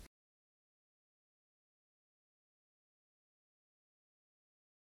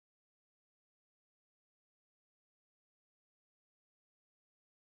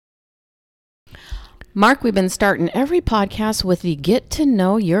Mark, we've been starting every podcast with the get to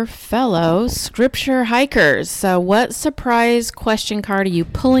know your fellow scripture hikers. So what surprise question card are you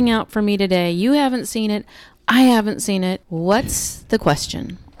pulling out for me today? You haven't seen it. I haven't seen it. What's the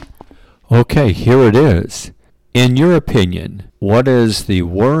question? Okay, here it is. In your opinion, what is the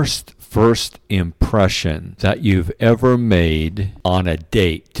worst first impression that you've ever made on a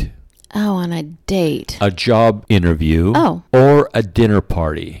date? Oh, on a date. A job interview. Oh. Or a dinner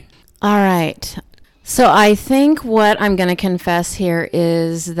party. All right. So I think what I'm going to confess here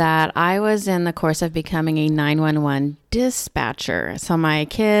is that I was in the course of becoming a 911 dispatcher. So my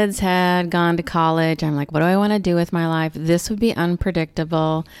kids had gone to college. I'm like, what do I want to do with my life? This would be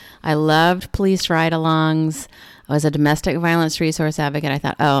unpredictable. I loved police ride-alongs. I was a domestic violence resource advocate. I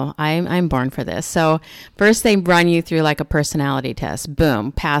thought, oh, I'm born for this. So first they run you through like a personality test.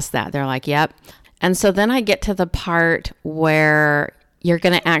 Boom, pass that. They're like, yep. And so then I get to the part where you're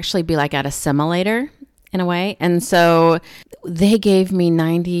going to actually be like at a simulator in a way. And so they gave me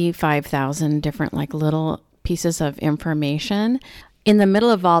 95,000 different like little pieces of information. In the middle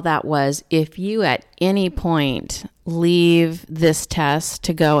of all that was, if you at any point leave this test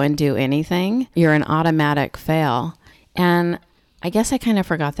to go and do anything, you're an automatic fail. And I guess I kind of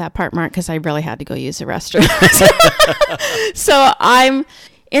forgot that part, Mark, because I really had to go use the restroom. So I'm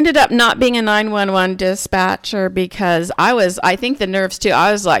ended up not being a 911 dispatcher because I think the nerves too,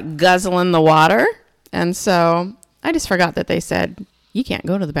 I was like guzzling the water. And so I just forgot that they said, you can't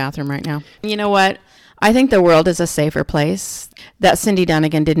go to the bathroom right now. You know what? I think the world is a safer place. That Cindy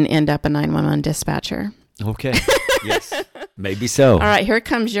Dunnigan didn't end up a 911 dispatcher. Okay. Yes. Maybe so. All right, here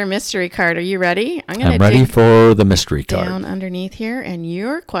comes your mystery card. Are you ready? I'm ready for the mystery card. Down underneath here. And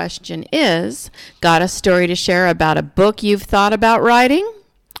your question is, got a story to share about a book you've thought about writing?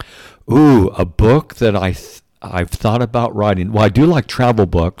 Ooh, a book that I've thought about writing. Well, I do like travel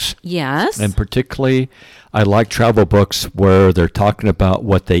books. Yes. And particularly, I like travel books where they're talking about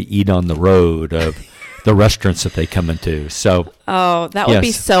what they eat on the road, of the restaurants that they come into. So, oh, that would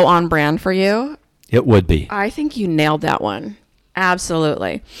be so on brand for you. It would be. I think you nailed that one.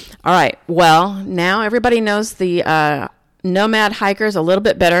 Absolutely. All right. Well, now everybody knows the nomad hikers a little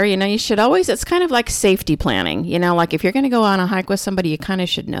bit better. You know, you should always, it's kind of like safety planning. You know, like if you're going to go on a hike with somebody, you kind of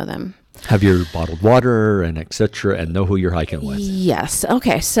should know them. Have your bottled water and et cetera, and know who you're hiking with. Yes.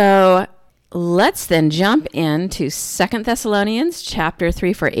 Okay. So let's then jump into 2 Thessalonians chapter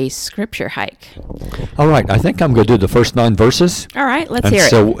 3 for a scripture hike. All right. I think I'm going to do the first 9 verses. All right. Let's hear it.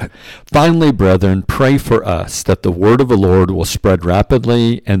 So finally, brethren, pray for us that the word of the Lord will spread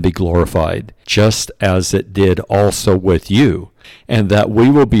rapidly and be glorified, just as it did also with you, and that we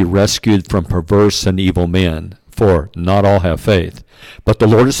will be rescued from perverse and evil men. For not all have faith. But the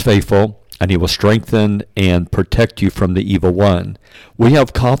Lord is faithful, and he will strengthen and protect you from the evil one. We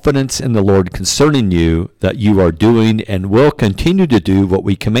have confidence in the Lord concerning you, that you are doing and will continue to do what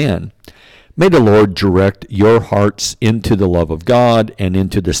we command. May the Lord direct your hearts into the love of God and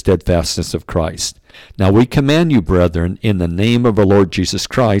into the steadfastness of Christ. Now we command you, brethren, in the name of the Lord Jesus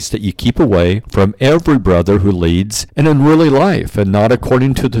Christ, that you keep away from every brother who leads an unruly life, and not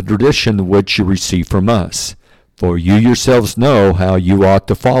according to the tradition which you receive from us. For you yourselves know how you ought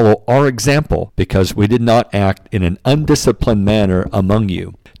to follow our example, because we did not act in an undisciplined manner among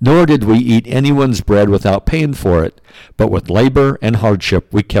you. Nor did we eat anyone's bread without paying for it, but with labor and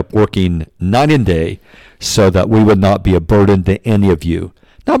hardship we kept working night and day, so that we would not be a burden to any of you.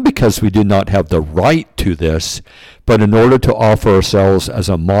 Not because we do not have the right to this, but in order to offer ourselves as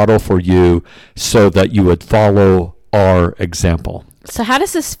a model for you, so that you would follow our example. So how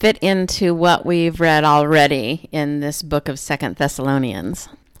does this fit into what we've read already in this book of 2 Thessalonians?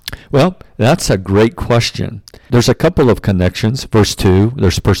 Well, that's a great question. There's a couple of connections. Verse 2,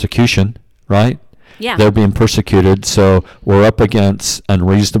 there's persecution, right? Yeah. They're being persecuted, so we're up against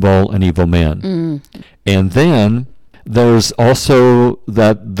unreasonable and evil men. And then there's also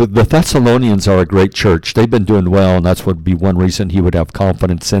that the Thessalonians are a great church. They've been doing well, and that's would be one reason he would have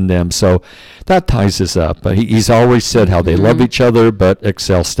confidence in them. So that ties us up. He's always said how they love each other, but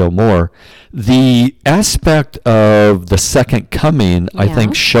excel still more. The aspect of the second coming, I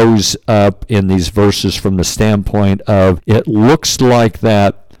think, shows up in these verses from the standpoint of it looks like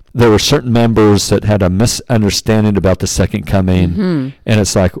that there were certain members that had a misunderstanding about the second coming, and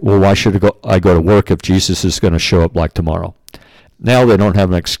it's like, well, why should I go to work if Jesus is going to show up like tomorrow? Now they don't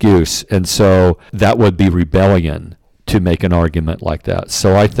have an excuse, and so that would be rebellion to make an argument like that.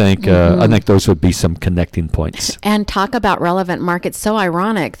 So I think those would be some connecting points. And talk about relevant, Mark. It's so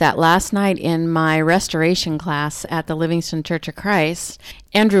ironic that last night in my restoration class at the Livingston Church of Christ,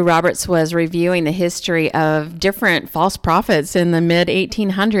 Andrew Roberts was reviewing the history of different false prophets in the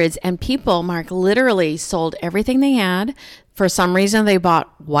mid-1800s, and people, Mark, literally sold everything they had. For some reason, they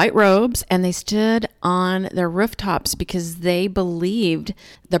bought white robes and they stood on their rooftops because they believed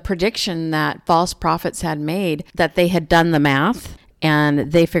the prediction that false prophets had made, that they had done the math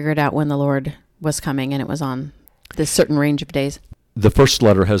and they figured out when the Lord was coming, and it was on this certain range of days. The first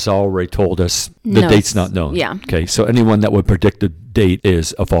letter has already told us the date's not known. Yeah. Okay, so anyone that would predict the date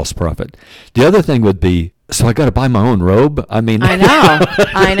is a false prophet. The other thing would be, so I got to buy my own robe? I mean, I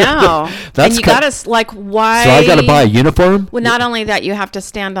know. And you got to, like, why? So I got to buy a uniform? Well, not only that, you have to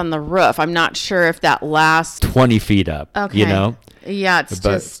stand on the roof. I'm not sure if that lasts 20 feet up, okay. You know? Yeah,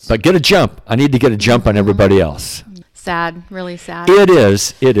 But get a jump. I need to get a jump on everybody else. Sad, really sad. It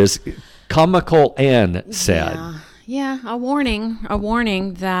is comical and sad. Yeah, a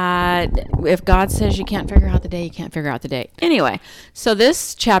warning that if God says you can't figure out the day, you can't figure out the day. Anyway, so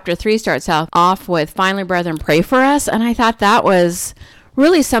this chapter 3 starts off with, finally, brethren, pray for us. And I thought that was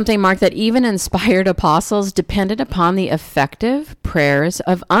really something, Mark, that even inspired apostles depended upon the effective prayers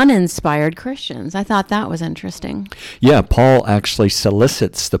of uninspired Christians. I thought that was interesting. Yeah, Paul actually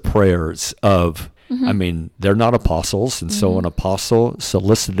solicits the prayers of, I mean, they're not apostles, and so an apostle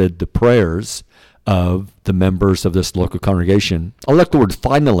solicited the prayers of the members of this local congregation. I like the word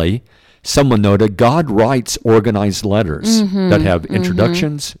finally. Someone noted, God writes organized letters that have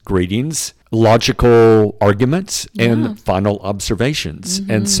introductions, greetings, logical arguments, and final observations.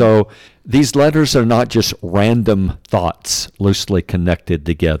 And so these letters are not just random thoughts loosely connected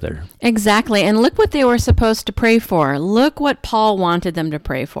together. Exactly. And look what they were supposed to pray for. Look what Paul wanted them to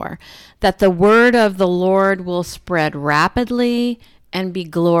pray for. That the word of the Lord will spread rapidly and be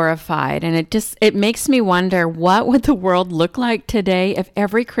glorified. And it makes me wonder, what would the world look like today if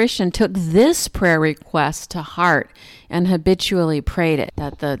every Christian took this prayer request to heart and habitually prayed it,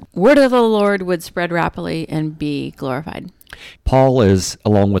 that the word of the Lord would spread rapidly and be glorified? Paul is,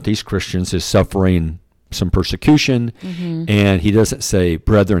 along with these Christians, is suffering some persecution, and he doesn't say,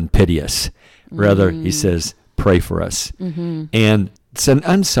 brethren, pity us. Rather, he says, pray for us. And it's an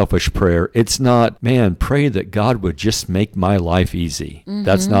unselfish prayer. It's not, man, pray that God would just make my life easy.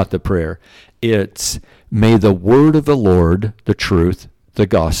 That's not the prayer. It's, may the word of the Lord, the truth, the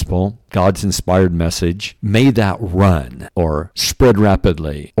gospel, God's inspired message, may that run or spread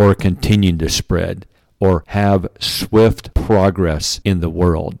rapidly or continue to spread or have swift progress in the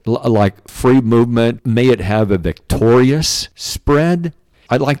world. Like free movement, may it have a victorious spread.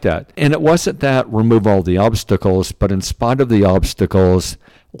 I like that. And it wasn't that remove all the obstacles, but in spite of the obstacles,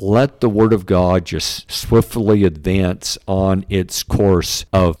 let the word of God just swiftly advance on its course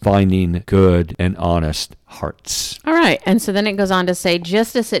of finding good and honest hearts. All right. And so then it goes on to say,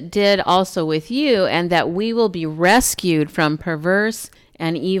 just as it did also with you, and that we will be rescued from perverse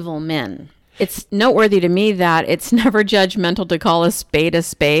and evil men. It's noteworthy to me that it's never judgmental to call a spade a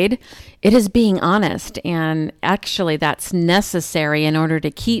spade. It is being honest, and actually that's necessary in order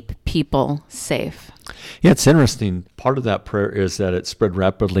to keep people safe. Yeah, it's interesting. Part of that prayer is that it spread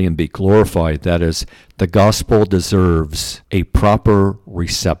rapidly and be glorified. That is, the gospel deserves a proper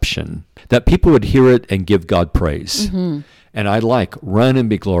reception, that people would hear it and give God praise. And I like, run and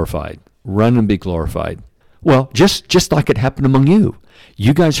be glorified. Run and be glorified. Well, just like it happened among you.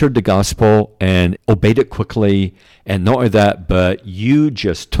 You guys heard the gospel and obeyed it quickly, and not only that, but you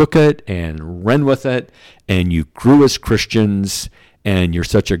just took it and ran with it, and you grew as Christians, and you're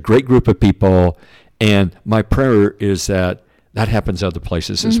such a great group of people. And my prayer is that that happens other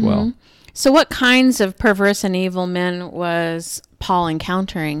places as well. So what kinds of perverse and evil men was Paul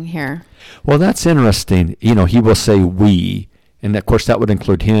encountering here? Well, that's interesting. You know, he will say we, and of course that would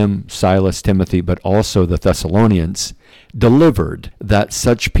include him, Silas, Timothy, but also the Thessalonians, delivered that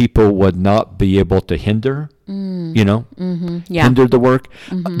such people would not be able to hinder, hinder the work.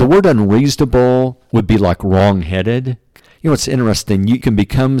 The word unreasonable would be like wrong-headed. You know, it's interesting. You can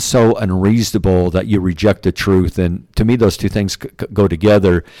become so unreasonable that you reject the truth. And to me, those two things go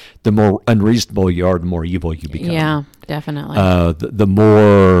together. The more unreasonable you are, the more evil you become. Yeah, definitely. The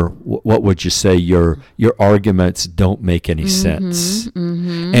more, what would you say, your arguments don't make any sense.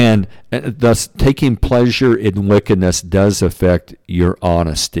 And thus, taking pleasure in wickedness does affect your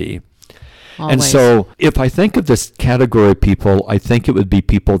honesty. Always. And so if I think of this category of people, I think it would be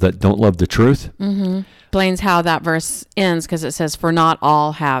people that don't love the truth. Explains how that verse ends, because it says, for not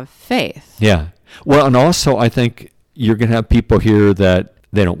all have faith. Yeah. Well, and also I think you're going to have people here that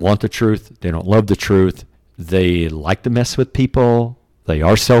they don't want the truth. They don't love the truth. They like to mess with people. They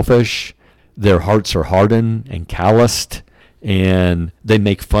are selfish. Their hearts are hardened and calloused. And they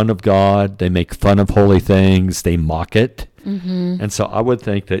make fun of God. They make fun of holy things. They mock it. And so I would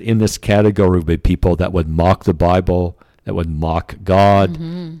think that in this category would be people that would mock the Bible, that would mock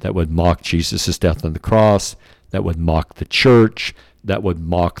God, that would mock Jesus' death on the cross, that would mock the church, that would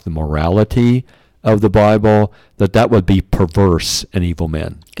mock the morality of the Bible, that would be perverse and evil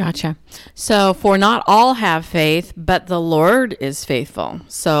men. Gotcha. So, for not all have faith, but the Lord is faithful.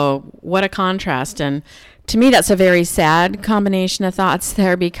 So, what a contrast. And to me, that's a very sad combination of thoughts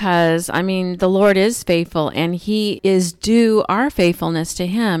there because, I mean, the Lord is faithful and he is due our faithfulness to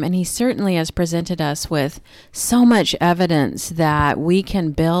him. And he certainly has presented us with so much evidence that we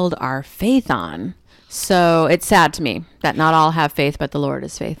can build our faith on. So it's sad to me that not all have faith, but the Lord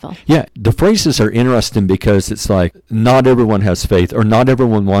is faithful. Yeah, the phrases are interesting because it's like not everyone has faith, or not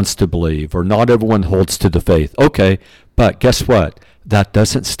everyone wants to believe, or not everyone holds to the faith. Okay, but guess what? That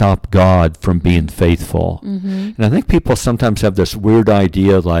doesn't stop God from being faithful. And I think people sometimes have this weird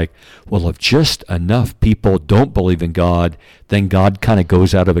idea like, well, if just enough people don't believe in God, then God kind of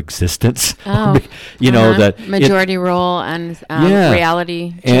goes out of existence. That majority rule and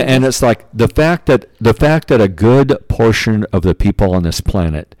reality. And it's like the fact that a good portion of the people on this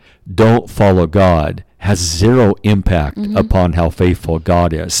planet don't follow God has zero impact upon how faithful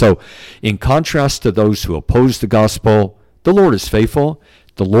God is. So in contrast to those who oppose the gospel, the Lord is faithful.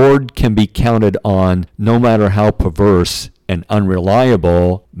 The Lord can be counted on no matter how perverse and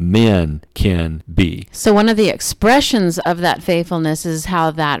unreliable men can be. So one of the expressions of that faithfulness is how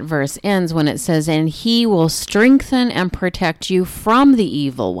that verse ends when it says, and he will strengthen and protect you from the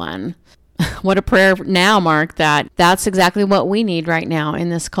evil one. What a prayer now, Mark, that's exactly what we need right now in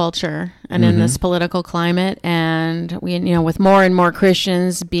this culture and in this political climate. And we, with more and more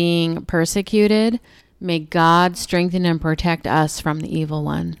Christians being persecuted, may God strengthen and protect us from the evil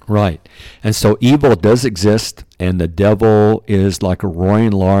one. Right. And so evil does exist, and the devil is like a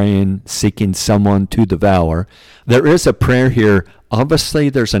roaring lion seeking someone to devour. There is a prayer here. Obviously,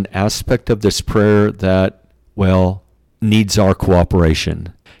 there's an aspect of this prayer that, needs our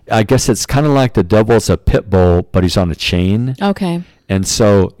cooperation. I guess it's kind of like the devil's a pit bull, but he's on a chain. Okay. And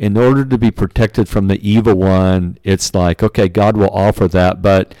so in order to be protected from the evil one, it's like, okay, God will offer that,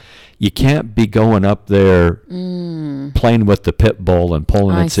 but you can't be going up there playing with the pit bull and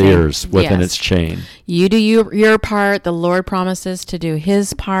pulling its ears within its chain. You do your part. The Lord promises to do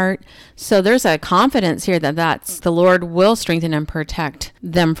his part. So there's a confidence here that's the Lord will strengthen and protect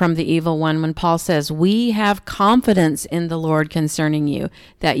them from the evil one. When Paul says, we have confidence in the Lord concerning you,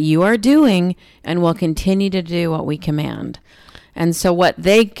 that you are doing and will continue to do what we command. And so what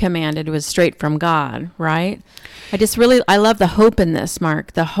they commanded was straight from God, right? I love the hope in this,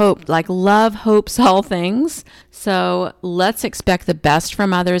 Mark. The hope, like love hopes all things. So let's expect the best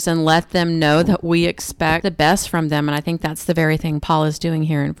from others and let them know that we expect the best from them. And I think that's the very thing Paul is doing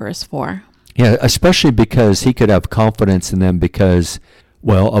here in verse 4. Yeah, especially because he could have confidence in them because,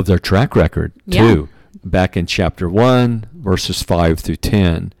 of their track record, too. Back in chapter 1, verses 5 through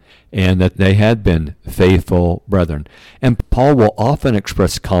 10. And that they had been faithful brethren. And Paul will often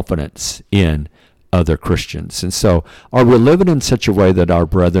express confidence in other Christians. And so are we living in such a way that our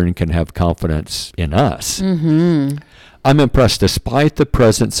brethren can have confidence in us? I'm impressed. Despite the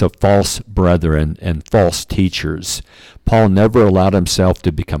presence of false brethren and false teachers, Paul never allowed himself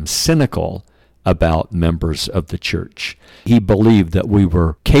to become cynical about members of the church. He believed that we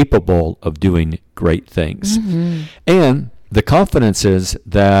were capable of doing great things. And the confidence is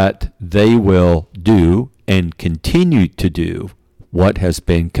that they will do and continue to do what has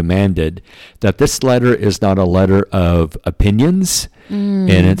been commanded, that this letter is not a letter of opinions, and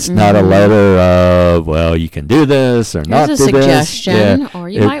it's not a letter of, you can do this or not do this. Here's a suggestion, or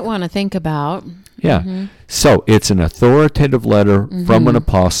you might want to think about. So it's an authoritative letter from an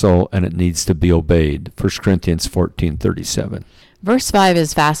apostle, and it needs to be obeyed. 1 Corinthians 14:37. Verse 5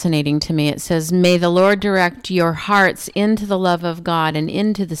 is fascinating to me. It says, may the Lord direct your hearts into the love of God and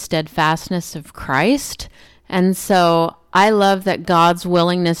into the steadfastness of Christ. And so I love that God's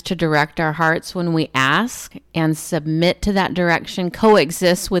willingness to direct our hearts when we ask and submit to that direction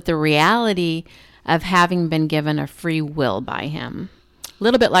coexists with the reality of having been given a free will by him. A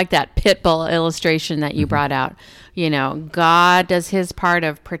little bit like that pit bull illustration that you brought out. God does his part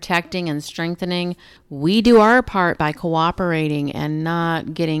of protecting and strengthening. We do our part by cooperating and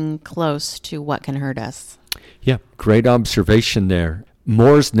not getting close to what can hurt us. Yeah, great observation there.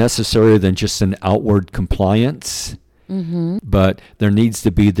 More is necessary than just an outward compliance, but there needs to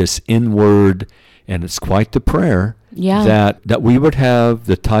be this inward And it's quite the prayer Yeah. that we would have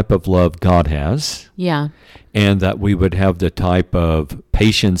the type of love God has, Yeah. and that we would have the type of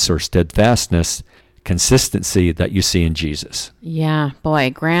patience or steadfastness, consistency that you see in Jesus. Yeah.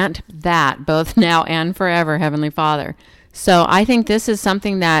 Boy, grant that both now and forever, Heavenly Father. So I think this is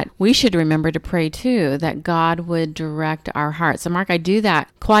something that we should remember to pray too, that God would direct our hearts. So Mark, I do that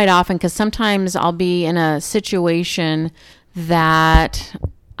quite often because sometimes I'll be in a situation that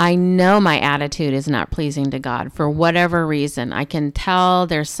I know my attitude is not pleasing to God for whatever reason. I can tell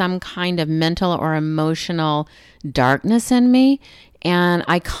there's some kind of mental or emotional darkness in me, and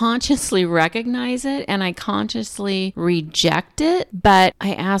I consciously recognize it and I consciously reject it, but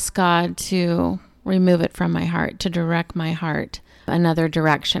I ask God to remove it from my heart, to direct my heart another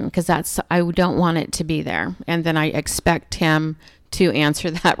direction, because I don't want it to be there. And then I expect him to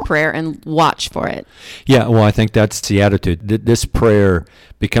answer that prayer and watch for it. Yeah, well, I think that's the attitude. This prayer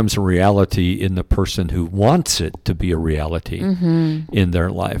becomes a reality in the person who wants it to be a reality in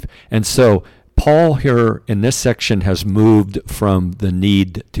their life. And so Paul here in this section has moved from the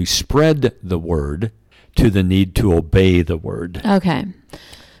need to spread the word to the need to obey the word. Okay.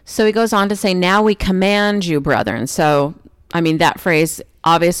 So he goes on to say, now we command you, brethren. So, I mean, that phrase,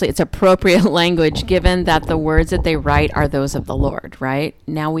 obviously it's appropriate language given that the words that they write are those of the Lord, right?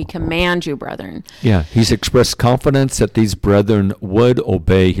 Now we command you, brethren. Yeah, he's expressed confidence that these brethren would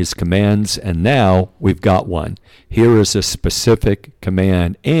obey his commands, and now we've got one. Here is a specific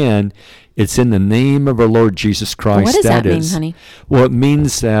command, and it's in the name of our Lord Jesus Christ. What does that mean, honey? Well, it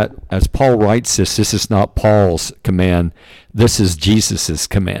means that, as Paul writes this is not Paul's command. This is Jesus's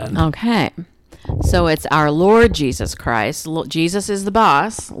command. Okay. So it's our Lord Jesus Christ. Jesus is the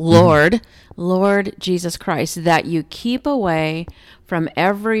boss. Lord Jesus Christ, that you keep away from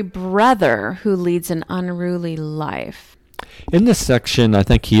every brother who leads an unruly life. In this section, I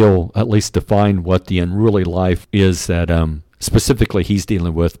think he'll at least define what the unruly life is that specifically he's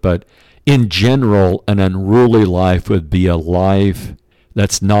dealing with, but in general, an unruly life would be a life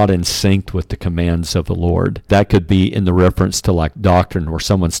that's not in sync with the commands of the Lord. That could be in the reference to like doctrine, where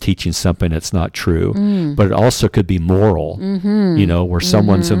someone's teaching something that's not true, but it also could be moral, where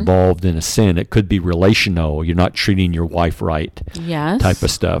someone's involved in a sin. It could be relational. You're not treating your wife right, type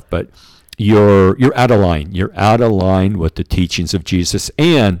of stuff. But you're out of line. You're out of line with the teachings of Jesus.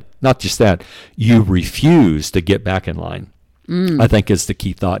 And not just that, you refuse to get back in line. I think is the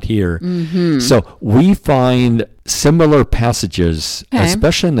key thought here. So we find similar passages,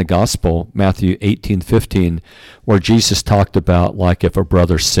 especially in the gospel, Matthew 18:15, where Jesus talked about like if a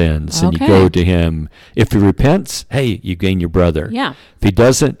brother sins and you go to him. If he repents, hey, you gain your brother. Yeah. If he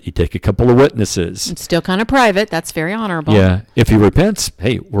doesn't, you take a couple of witnesses. It's still kind of private. That's very honorable. Yeah. If he repents,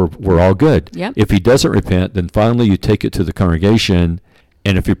 hey, we're all good. Yep. If he doesn't repent, then finally you take it to the congregation.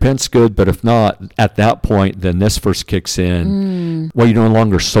 And if he repents, good, but if not, at that point, then this verse kicks in. Well, you no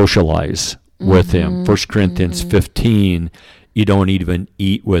longer socialize with him. 1 Corinthians 15, you don't even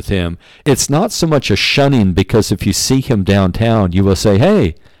eat with him. It's not so much a shunning, because if you see him downtown, you will say,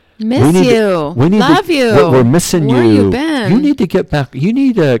 hey, love you. We're missing you. Where you been? You need to get back.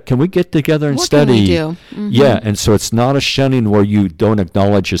 Can we get together and study? What can we do? Yeah, and so it's not a shunning where you don't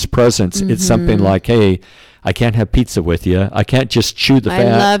acknowledge his presence. It's something like, hey, I can't have pizza with you. I can't just chew the fat.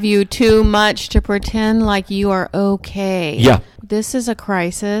 I love you too much to pretend like you are okay. Yeah. This is a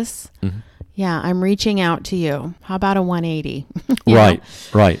crisis. Yeah, I'm reaching out to you. How about a 180?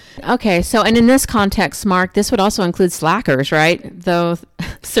 Right. Okay, so, and in this context, Mark, this would also include slackers, right? Though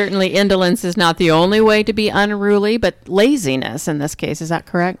certainly indolence is not the only way to be unruly, but laziness in this case. Is that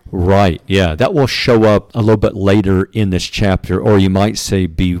correct? Right, yeah. That will show up a little bit later in this chapter, or you might say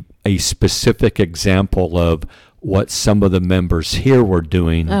be a specific example of what some of the members here were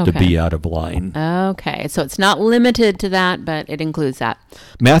doing to be out of line. Okay, so it's not limited to that, but it includes that.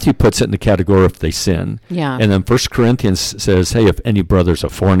 Matthew puts it in the category if they sin. Yeah. And then 1 Corinthians says, hey, if any brother's a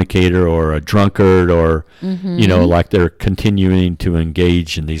fornicator or a drunkard or, like they're continuing to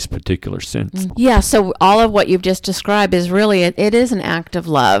engage in these particular sins. Yeah, so all of what you've just described is really, it is an act of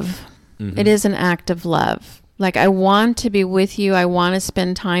love. It is an act of love. Like, I want to be with you. I want to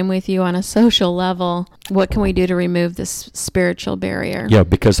spend time with you on a social level. What can we do to remove this spiritual barrier? Yeah,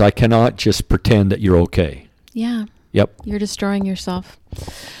 because I cannot just pretend that you're okay. Yeah. Yep. You're destroying yourself.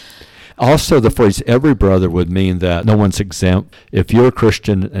 Also, the phrase every brother would mean that no one's exempt. If you're a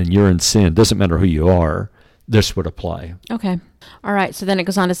Christian and you're in sin, doesn't matter who you are, this would apply. Okay. All right. So then it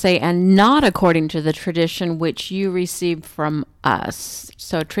goes on to say, and not according to the tradition which you received from us.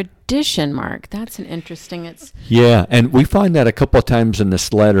 So tradition, Mark, that's an interesting, Yeah, and we find that a couple of times in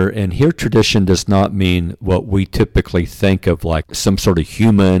this letter, and here tradition does not mean what we typically think of, like some sort of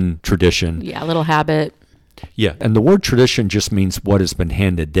human tradition. Yeah, a little habit. Yeah, and the word tradition just means what has been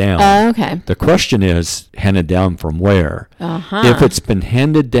handed down. Okay. The question is, handed down from where? Uh-huh. If it's been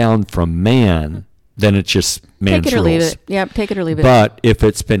handed down from man, then it's just man's Take it or rules. leave it. Yep, take it or leave it. But if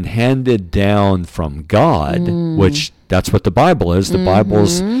it's been handed down from God, which that's what the Bible is, the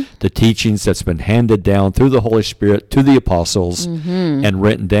Bible's the teachings that's been handed down through the Holy Spirit to the apostles and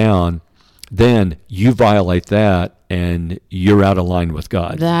written down, then you violate that and you're out of line with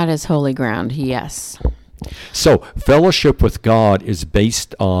God. That is holy ground, yes. So fellowship with God is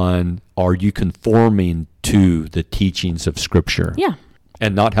based on, are you conforming to the teachings of Scripture? Yeah.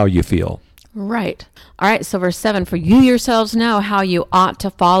 And not how you feel. Right. All right, so verse 7, for you yourselves know how you ought to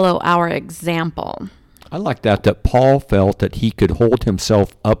follow our example. I like that Paul felt that he could hold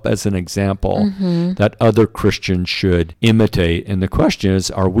himself up as an example that other Christians should imitate. And the question is,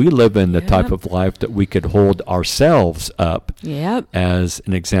 are we living the type of life that we could hold ourselves up as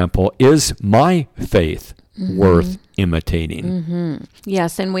an example? Is my faith worth imitating?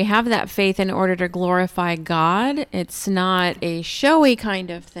 Yes, and we have that faith in order to glorify God. It's not a showy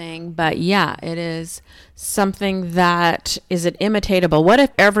kind of thing, but yeah, it is something that is it imitatable. What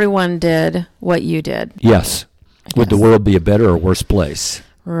if everyone did what you did? Yes. Would the world be a better or worse place?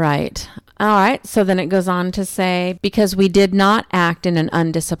 Right. All right. So then it goes on to say, because we did not act in an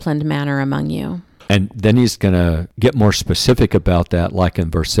undisciplined manner among you. And then he's going to get more specific about that, like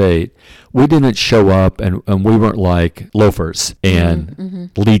in verse 8. We didn't show up and we weren't like loafers and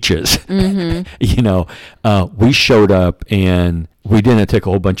leeches. We showed up and we didn't take a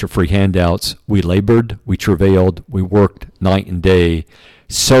whole bunch of free handouts. We labored, we travailed, we worked night and day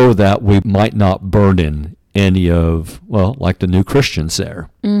so that we might not burden any of, like the new Christians there.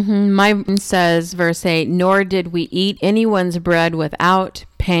 Mine says, verse 8, nor did we eat anyone's bread without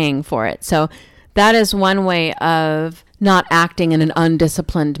paying for it. So that is one way of not acting in an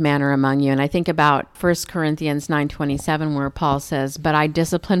undisciplined manner among you. And I think about 1 Corinthians 9:27, where Paul says, but I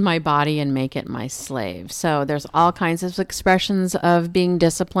discipline my body and make it my slave. So there's all kinds of expressions of being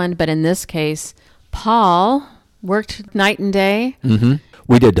disciplined. But in this case, Paul worked night and day.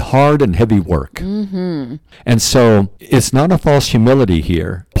 We did hard and heavy work. And so it's not a false humility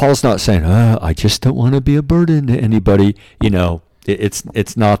here. Paul's not saying, I just don't want to be a burden to anybody.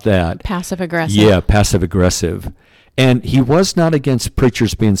 It's not that. Passive aggressive. Yeah, passive aggressive. And he was not against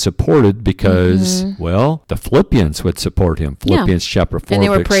preachers being supported because, the Philippians would support him. Philippians chapter 4. And they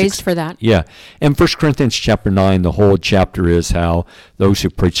were praised for that. Yeah. And 1 Corinthians chapter 9, the whole chapter is how those who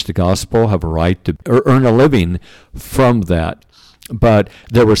preach the gospel have a right to earn a living from that. But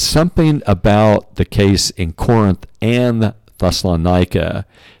there was something about the case in Corinth and Thessalonica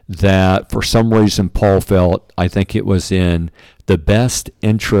that for some reason Paul felt, I think it was in the best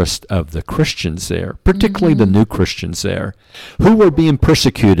interest of the Christians there, particularly the new Christians there, who were being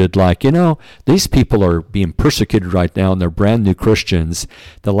persecuted. Like, these people are being persecuted right now and they're brand new Christians.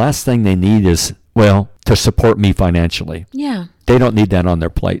 The last thing they need is, to support me financially. Yeah. They don't need that on their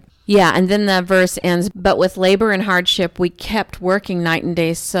plate. Yeah, and then the verse ends, but with labor and hardship, we kept working night and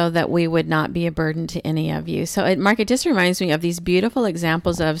day so that we would not be a burden to any of you. So, Mark, it just reminds me of these beautiful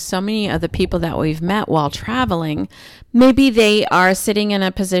examples of so many of the people that we've met while traveling. Maybe they are sitting in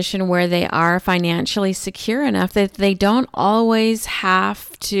a position where they are financially secure enough that they don't always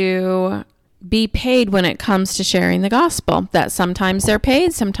have to be paid when it comes to sharing the gospel. That sometimes they're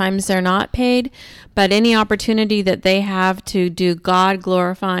paid, sometimes they're not paid, but any opportunity that they have to do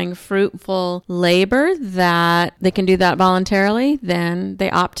God-glorifying, fruitful labor, that they can do that voluntarily, then they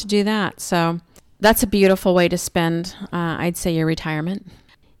opt to do that. So that's a beautiful way to spend, I'd say, your retirement.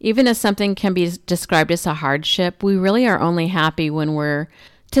 Even if something can be described as a hardship, we really are only happy when we're,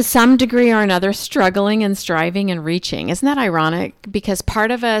 to some degree or another, struggling and striving and reaching. Isn't that ironic? Because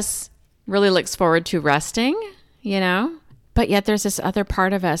part of us really looks forward to resting, but yet there's this other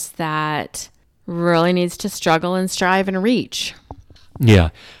part of us that really needs to struggle and strive and reach. Yeah.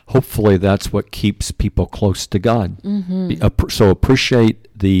 Hopefully that's what keeps people close to God. So appreciate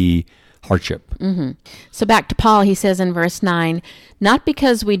the hardship. So back to Paul, he says in verse 9, not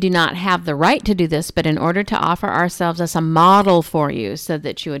because we do not have the right to do this, but in order to offer ourselves as a model for you so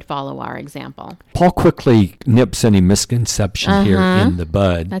that you would follow our example. Paul quickly nips any misconception here in the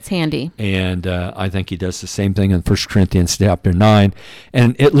bud. That's handy. And I think he does the same thing in 1 Corinthians chapter 9.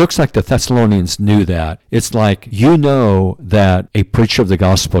 And it looks like the Thessalonians knew that. It's like, that a preacher of the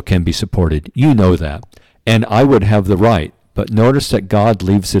gospel can be supported. You know that. and I would have the right. But notice that God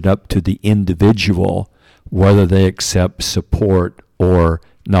leaves it up to the individual whether they accept support or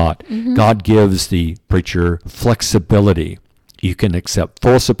not. God gives the preacher flexibility. You can accept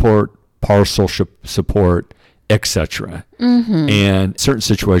full support, partial support, etc. And in certain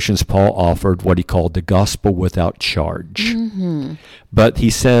situations, Paul offered what he called the gospel without charge. But he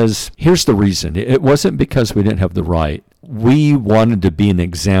says, here's the reason. It wasn't because we didn't have the right. We wanted to be an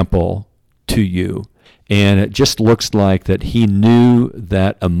example to you. And it just looks like that he knew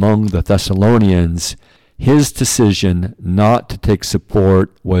that among the Thessalonians, his decision not to take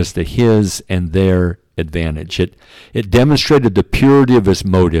support was to his and their advantage. It demonstrated the purity of his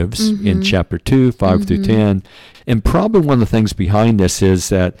motives in chapter 2, 5 through 10. And probably one of the things behind this is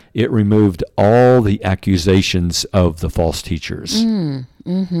that it removed all the accusations of the false teachers.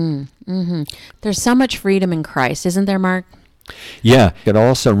 There's so much freedom in Christ, isn't there, Mark? Yeah. You can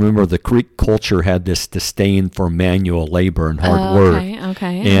also remember the Greek culture had this disdain for manual labor and hard work.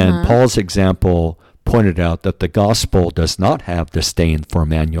 And Paul's example pointed out that the gospel does not have disdain for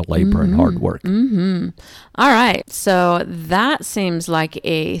manual labor and hard work. All right. So that seems like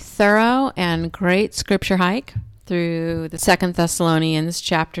a thorough and great scripture hike through the 2 Thessalonians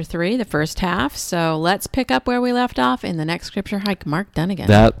chapter 3, the first half. So let's pick up where we left off in the next scripture hike. Mark Dunnigan.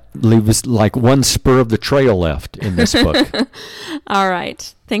 That leaves like one spur of the trail left in this book. All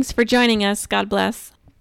right. Thanks for joining us. God bless.